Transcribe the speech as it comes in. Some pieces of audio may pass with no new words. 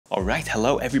Alright,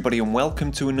 hello everybody and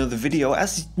welcome to another video.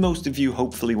 As most of you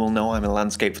hopefully will know, I'm a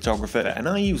landscape photographer and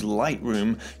I use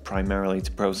Lightroom primarily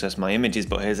to process my images,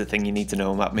 but here's the thing you need to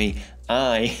know about me.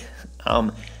 I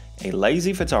am a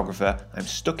lazy photographer, I'm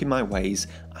stuck in my ways,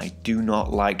 I do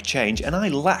not like change, and I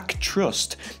lack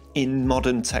trust in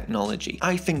modern technology.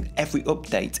 I think every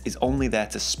update is only there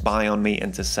to spy on me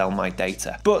and to sell my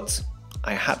data. But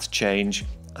I had to change.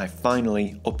 I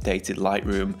finally updated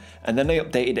Lightroom and then I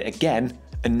updated it again.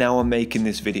 And now I'm making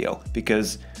this video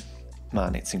because,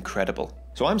 man, it's incredible.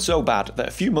 So I'm so bad that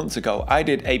a few months ago I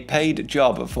did a paid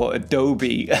job for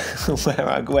Adobe where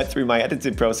I went through my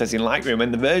editing process in Lightroom,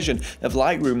 and the version of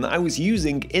Lightroom that I was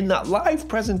using in that live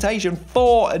presentation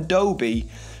for Adobe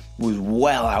was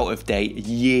well out of date,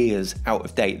 years out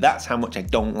of date. That's how much I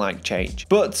don't like change.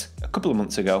 But a couple of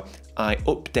months ago, I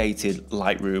updated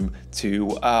Lightroom to,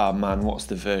 what's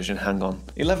the version? Hang on.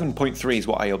 11.3 is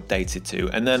what I updated to,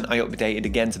 and then I updated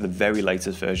again to the very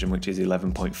latest version, which is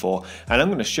 11.4. And I'm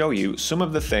going to show you some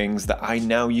of the things that I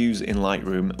now use in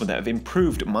Lightroom that have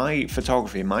improved my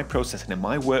photography, my processing, and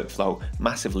my workflow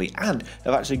massively, and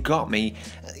have actually got me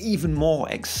even more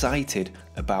excited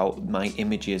about my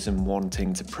images and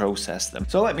wanting to process them.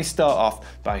 So let me start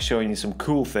off by showing you some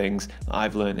cool things that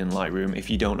I've learned in Lightroom. If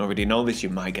you don't already know this, you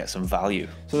might get some value.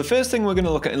 So the first thing we're going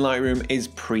to look at in Lightroom is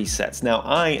presets. Now,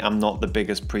 I am not the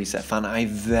biggest preset fan. I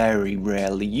very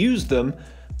rarely use them,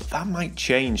 but that might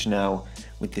change now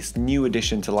with this new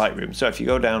addition to Lightroom. So if you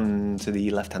go down to the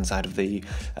left-hand side of the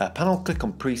panel, click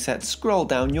on presets, scroll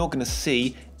down, you're going to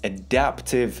see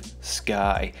adaptive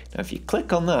sky. Now, if you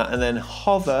click on that and then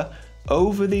hover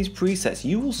over these presets,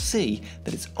 you will see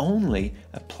that it's only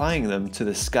applying them to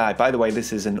the sky. By the way,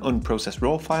 this is an unprocessed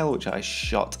RAW file, which I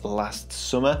shot last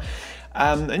summer.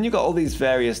 And you've got all these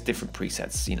various different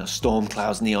presets, you know, storm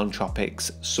clouds, neon tropics,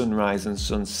 sunrise and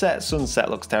sunset. Sunset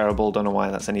looks terrible, don't know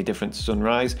why that's any different to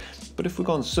sunrise. But if we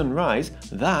go on sunrise,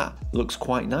 that looks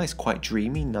quite nice, quite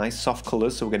dreamy, nice soft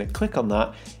colors. So we're going to click on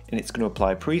that and it's going to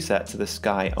apply a preset to the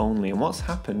sky only. And what's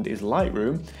happened is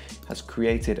Lightroom has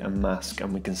created a mask,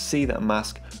 and we can see that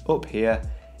mask up here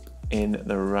in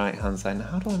the right hand side. Now,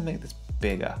 how do I make this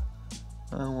bigger?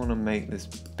 I want to make this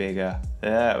bigger.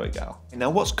 There we go. Now,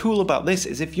 what's cool about this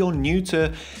is if you're new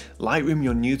to Lightroom,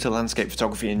 you're new to landscape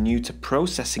photography and new to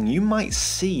processing, you might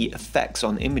see effects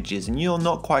on images and you're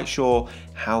not quite sure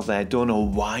how they're done or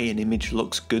why an image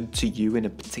looks good to you in a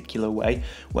particular way.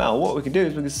 Well, what we can do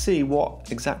is we can see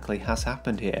what exactly has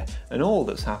happened here. And all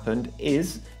that's happened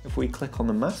is, if we click on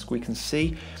the mask, we can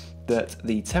see that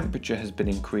the temperature has been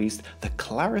increased, the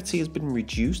clarity has been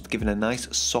reduced, given a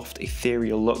nice soft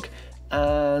ethereal look,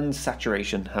 and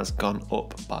saturation has gone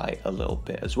up by a little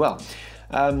bit as well.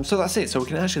 So that's it. So we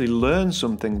can actually learn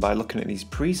something by looking at these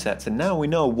presets, and now we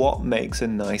know what makes a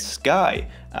nice sky.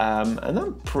 And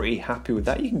I'm pretty happy with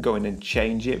that. You can go in and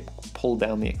change it, pull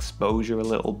down the exposure a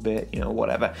little bit, you know,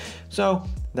 whatever. So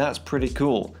that's pretty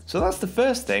cool. So that's the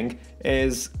first thing,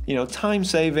 is, you know, time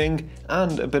saving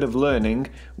and a bit of learning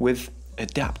with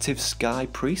adaptive sky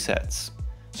presets.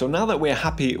 So now that we're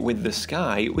happy with the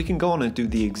sky, we can go on and do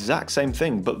the exact same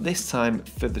thing, but this time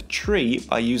for the tree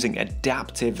by using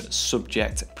adaptive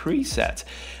subject preset.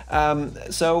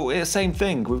 So same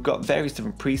thing, we've got various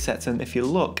different presets, and if you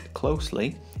look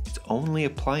closely, it's only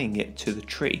applying it to the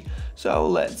tree. So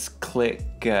let's click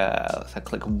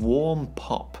warm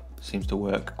pop. Seems to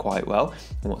work quite well.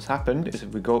 And what's happened is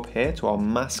if we go up here to our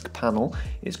mask panel,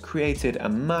 it's created a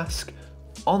mask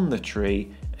on the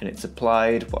tree, and it's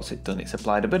applied, what's it done? It's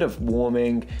applied a bit of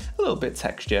warming, a little bit of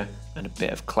texture, and a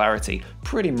bit of clarity.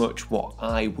 Pretty much what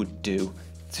I would do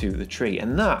to the tree.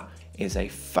 And that is a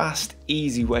fast,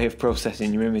 easy way of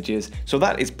processing your images. So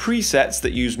that is presets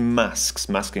that use masks,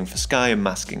 masking for sky and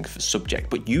masking for subject,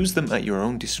 but use them at your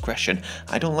own discretion.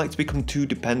 I don't like to become too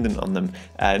dependent on them,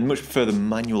 and much prefer the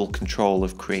manual control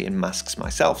of creating masks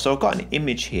myself. So I've got an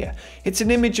image here. It's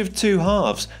an image of two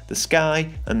halves, the sky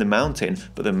and the mountain,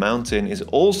 but the mountain is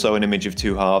also an image of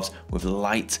two halves with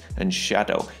light and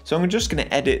shadow. So I'm just going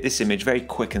to edit this image very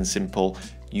quick and simple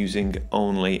using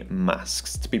only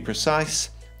masks. To be precise,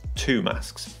 2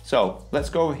 masks. So let's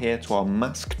go over here to our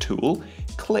mask tool,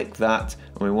 click that,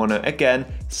 and we want to again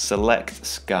select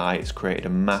sky. It's created a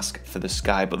mask for the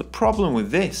sky, but the problem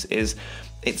with this is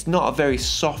it's not a very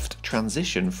soft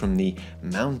transition from the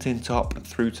mountaintop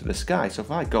through to the sky. So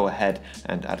if I go ahead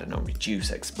and, I don't know,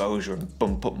 reduce exposure and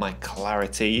bump up my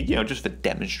clarity, you know, just for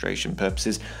demonstration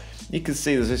purposes, you can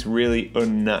see there's this really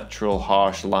unnatural,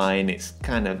 harsh line. It's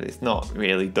not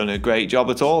really done a great job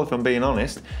at all, if I'm being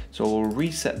honest. So we'll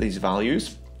reset these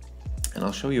values and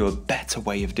I'll show you a better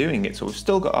way of doing it. So we've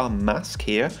still got our mask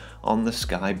here on the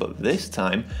sky, but this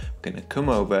time we're going to come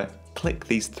over, click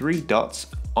these 3 dots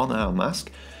on our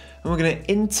mask, and we're going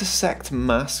to intersect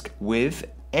mask with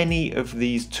any of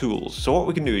these tools. So what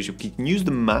we can do is you can use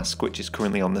the mask, which is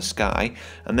currently on the sky,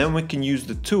 and then we can use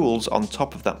the tools on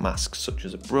top of that mask, such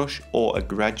as a brush or a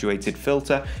graduated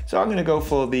filter. So I'm going to go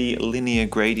for the linear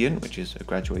gradient, which is a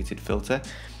graduated filter,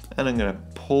 and I'm going to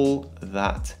pull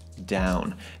that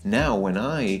down. Now when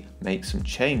I make some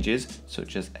changes,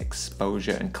 such as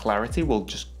exposure and clarity, we'll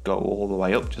just go all the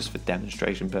way up just for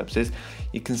demonstration purposes,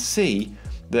 you can see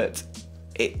that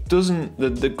it doesn't,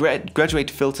 the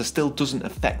graduated filter still doesn't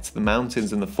affect the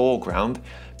mountains in the foreground,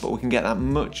 but we can get that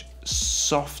much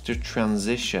softer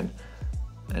transition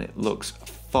and it looks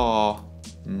far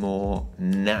more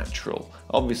natural.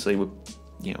 Obviously we've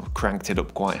cranked it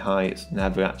up quite high, it's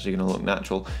never actually going to look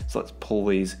natural, so let's pull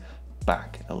these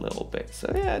back a little bit.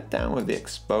 So yeah, down with the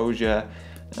exposure,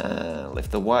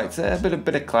 lift the whites, a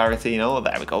bit of clarity,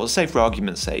 there we go. We'll say for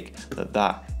argument's sake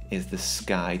that is the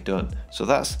sky done. So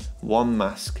that's one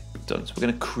mask done. So we're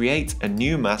going to create a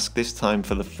new mask, this time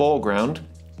for the foreground,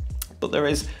 but there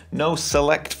is no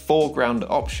select foreground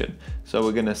option. So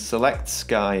we're going to select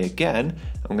sky again.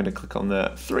 I'm going to click on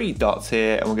the 3 dots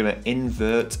here and we're going to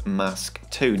invert mask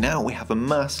 2. Now we have a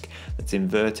mask that's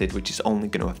inverted, which is only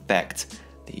going to affect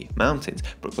the mountains,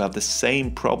 but we have the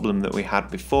same problem that we had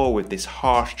before with this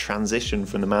harsh transition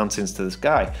from the mountains to the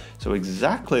sky. So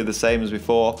exactly the same as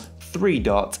before, 3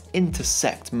 dots,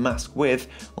 intersect mask with,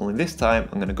 only this time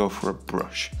I'm going to go for a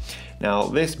brush. Now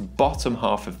this bottom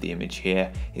half of the image here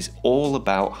is all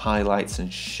about highlights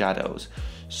and shadows.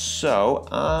 So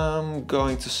I'm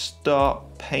going to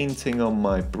start painting on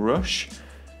my brush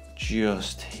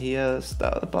just here,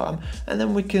 start at the bottom, and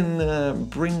then we can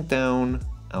bring down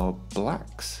our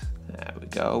blacks. There we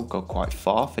go quite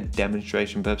far for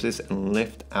demonstration purposes, and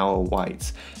lift our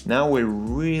whites. Now we're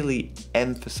really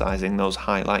emphasizing those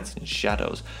highlights and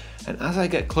shadows. And as I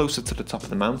get closer to the top of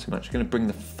the mountain, I'm actually going to bring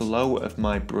the flow of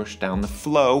my brush down. The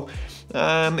flow,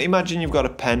 imagine you've got a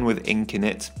pen with ink in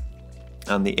it,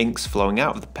 and the ink's flowing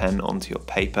out of the pen onto your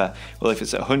paper. Well, if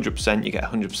it's at 100%, you get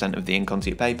 100% of the ink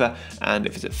onto your paper, and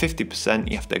if it's at 50%,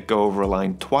 you have to go over a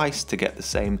line twice to get the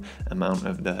same amount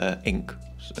of the ink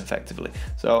effectively.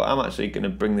 So I'm actually going to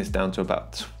bring this down to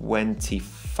about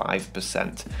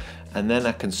 25%, and then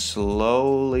I can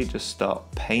slowly just start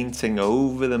painting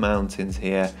over the mountains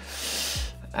here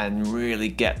and really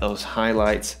get those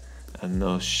highlights and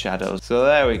those shadows. So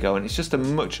there we go, and it's just a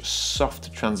much softer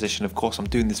transition. Of course, I'm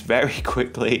doing this very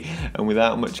quickly and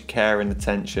without much care and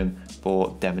attention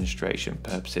for demonstration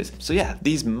purposes. So yeah,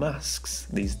 these masks,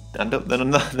 they're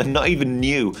not even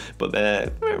new, but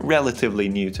they're relatively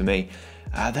new to me.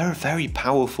 They're a very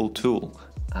powerful tool,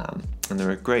 and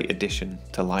they're a great addition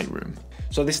to Lightroom.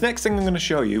 So this next thing I'm going to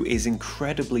show you is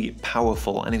incredibly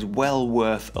powerful and is well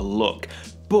worth a look.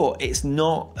 But it's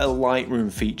not a Lightroom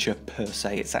feature per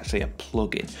se, it's actually a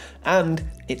plugin, and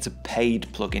it's a paid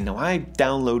plugin. Now I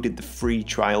downloaded the free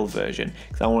trial version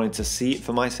because I wanted to see it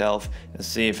for myself and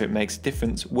see if it makes a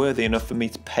difference worthy enough for me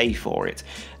to pay for it.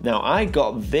 Now I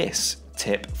got this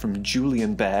tip from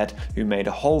𝘧𝘧𝘪𝘭𝘪𝘯𝘬𝘴, who made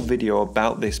a whole video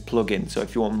about this plugin. So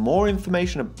if you want more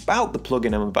information about the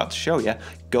plugin I'm about to show you,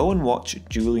 go and watch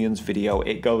𝘧𝘧𝘪𝘭𝘪𝘯𝘬𝘴's video.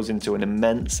 It goes into an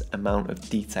immense amount of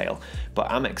detail, but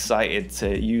I'm excited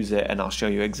to use it and I'll show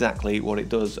you exactly what it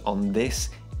does on this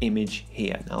image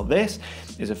here. Now this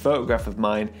is a photograph of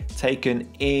mine taken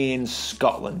in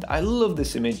Scotland. I love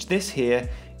this image. This here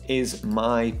is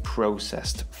my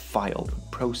processed file,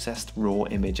 processed raw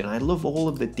image, and I love all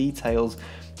of the details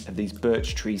of these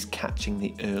birch trees catching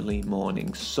the early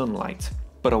morning sunlight.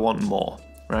 But I want more,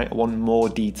 right? I want more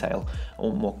detail, I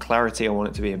want more clarity, I want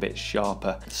it to be a bit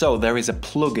sharper. So there is a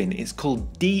plugin, it's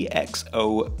called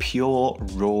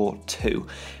𝘧𝘧𝘪𝘭𝪬𝘴𝘬𝘴2.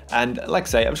 And like I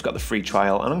say, I've just got the free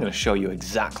trial and I'm going to show you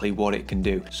exactly what it can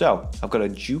do. So I've got a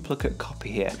duplicate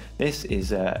copy here. This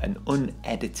is an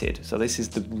unedited, so this is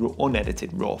the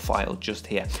unedited raw file just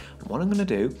here. And what I'm going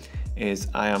to do is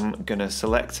I am going to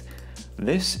select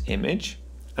this image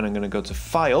and I'm going to go to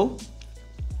File,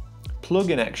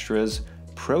 Plugin Extras,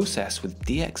 Process with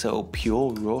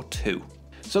𝘧𝘧𝘪𝘭𝪬𝘴𝘬𝘴2.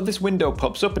 So this window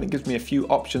pops up and it gives me a few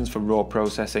options for raw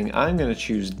processing. I'm going to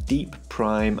choose Deep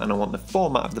Prime and I want the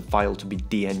format of the file to be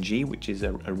DNG, which is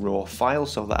a raw file,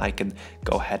 so that I can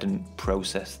go ahead and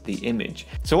process the image.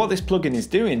 So what this plugin is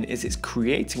doing is it's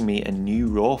creating me a new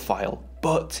raw file,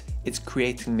 but it's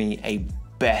creating me a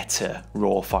better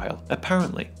raw file.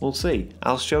 Apparently, we'll see.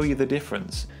 I'll show you the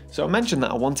difference. So I mentioned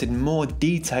that I wanted more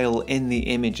detail in the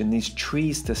image and these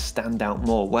trees to stand out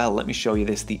more. Well, let me show you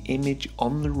this. The image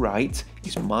on the right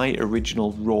is my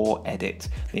original raw edit.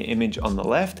 The image on the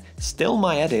left, still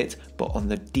my edit, but on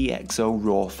the DxO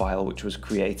raw file which was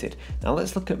created. Now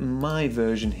let's look at my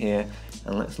version here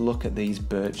and let's look at these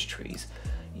birch trees.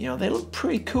 You know, they look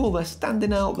pretty cool. They're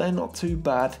standing out, they're not too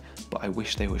bad, but I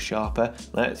wish they were sharper.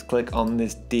 Let's click on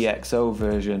this DxO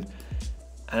version.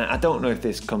 And I don't know if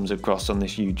this comes across on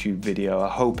this YouTube video, I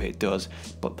hope it does,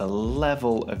 but the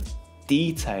level of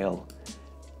detail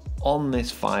on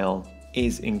this file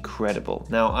is incredible.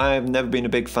 Now, I've never been a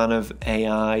big fan of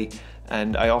AI,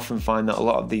 and I often find that a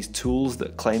lot of these tools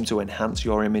that claim to enhance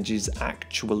your images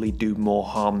actually do more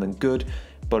harm than good.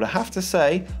 But I have to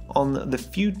say, on the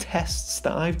few tests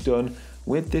that I've done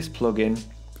with this plugin,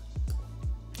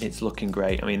 it's looking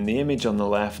great. I mean, the image on the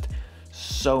left,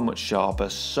 so much sharper,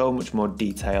 so much more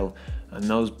detail, and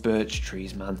those birch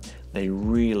trees, man, they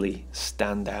really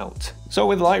stand out. So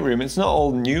with Lightroom, it's not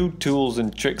all new tools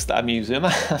and tricks that I'm using.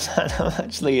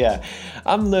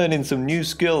 I'm learning some new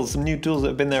skills, some new tools that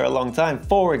have been there a long time.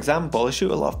 For example, I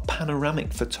shoot a lot of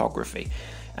panoramic photography.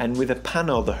 And with a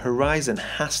pano, the horizon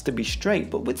has to be straight,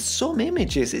 but with some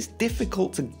images, it's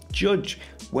difficult to judge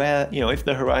where, you know, if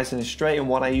the horizon is straight. And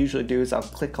what I usually do is I'll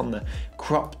click on the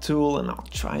crop tool and I'll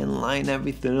try and line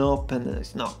everything up, and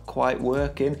it's not quite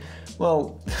working.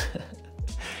 Well,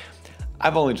 I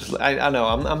know,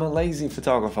 I'm a lazy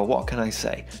photographer, what can I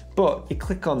say? But you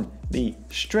click on the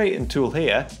straighten tool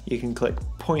here, you can click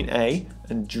point A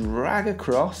and drag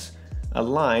across a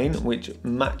line which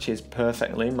matches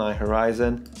perfectly my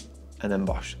horizon, and then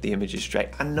bosh, the image is straight.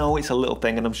 I know it's a little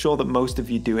thing, and I'm sure that most of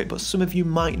you do it, but some of you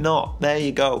might not. There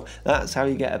you go. That's how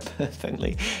you get a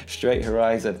perfectly straight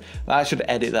horizon. I should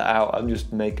edit that out. I'm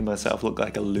just making myself look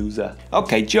like a loser.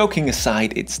 Okay, joking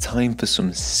aside, it's time for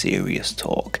some serious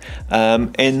talk.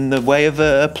 In the way of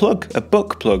a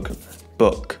book plug.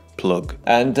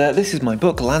 And this is my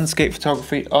book, Landscape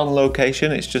Photography on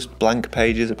Location. It's just blank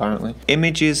pages, apparently.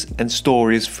 Images and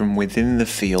stories from within the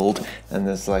field. And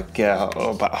there's like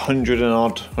about 100 and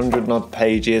odd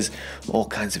pages, all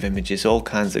kinds of images, all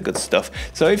kinds of good stuff.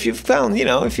 So if you've found, you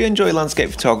know, if you enjoy landscape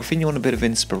photography and you want a bit of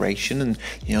inspiration and,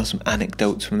 you know, some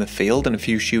anecdotes from the field and a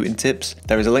few shooting tips,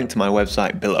 there is a link to my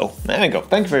website below. There we go.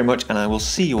 Thank you very much, and I will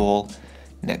see you all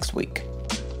next week.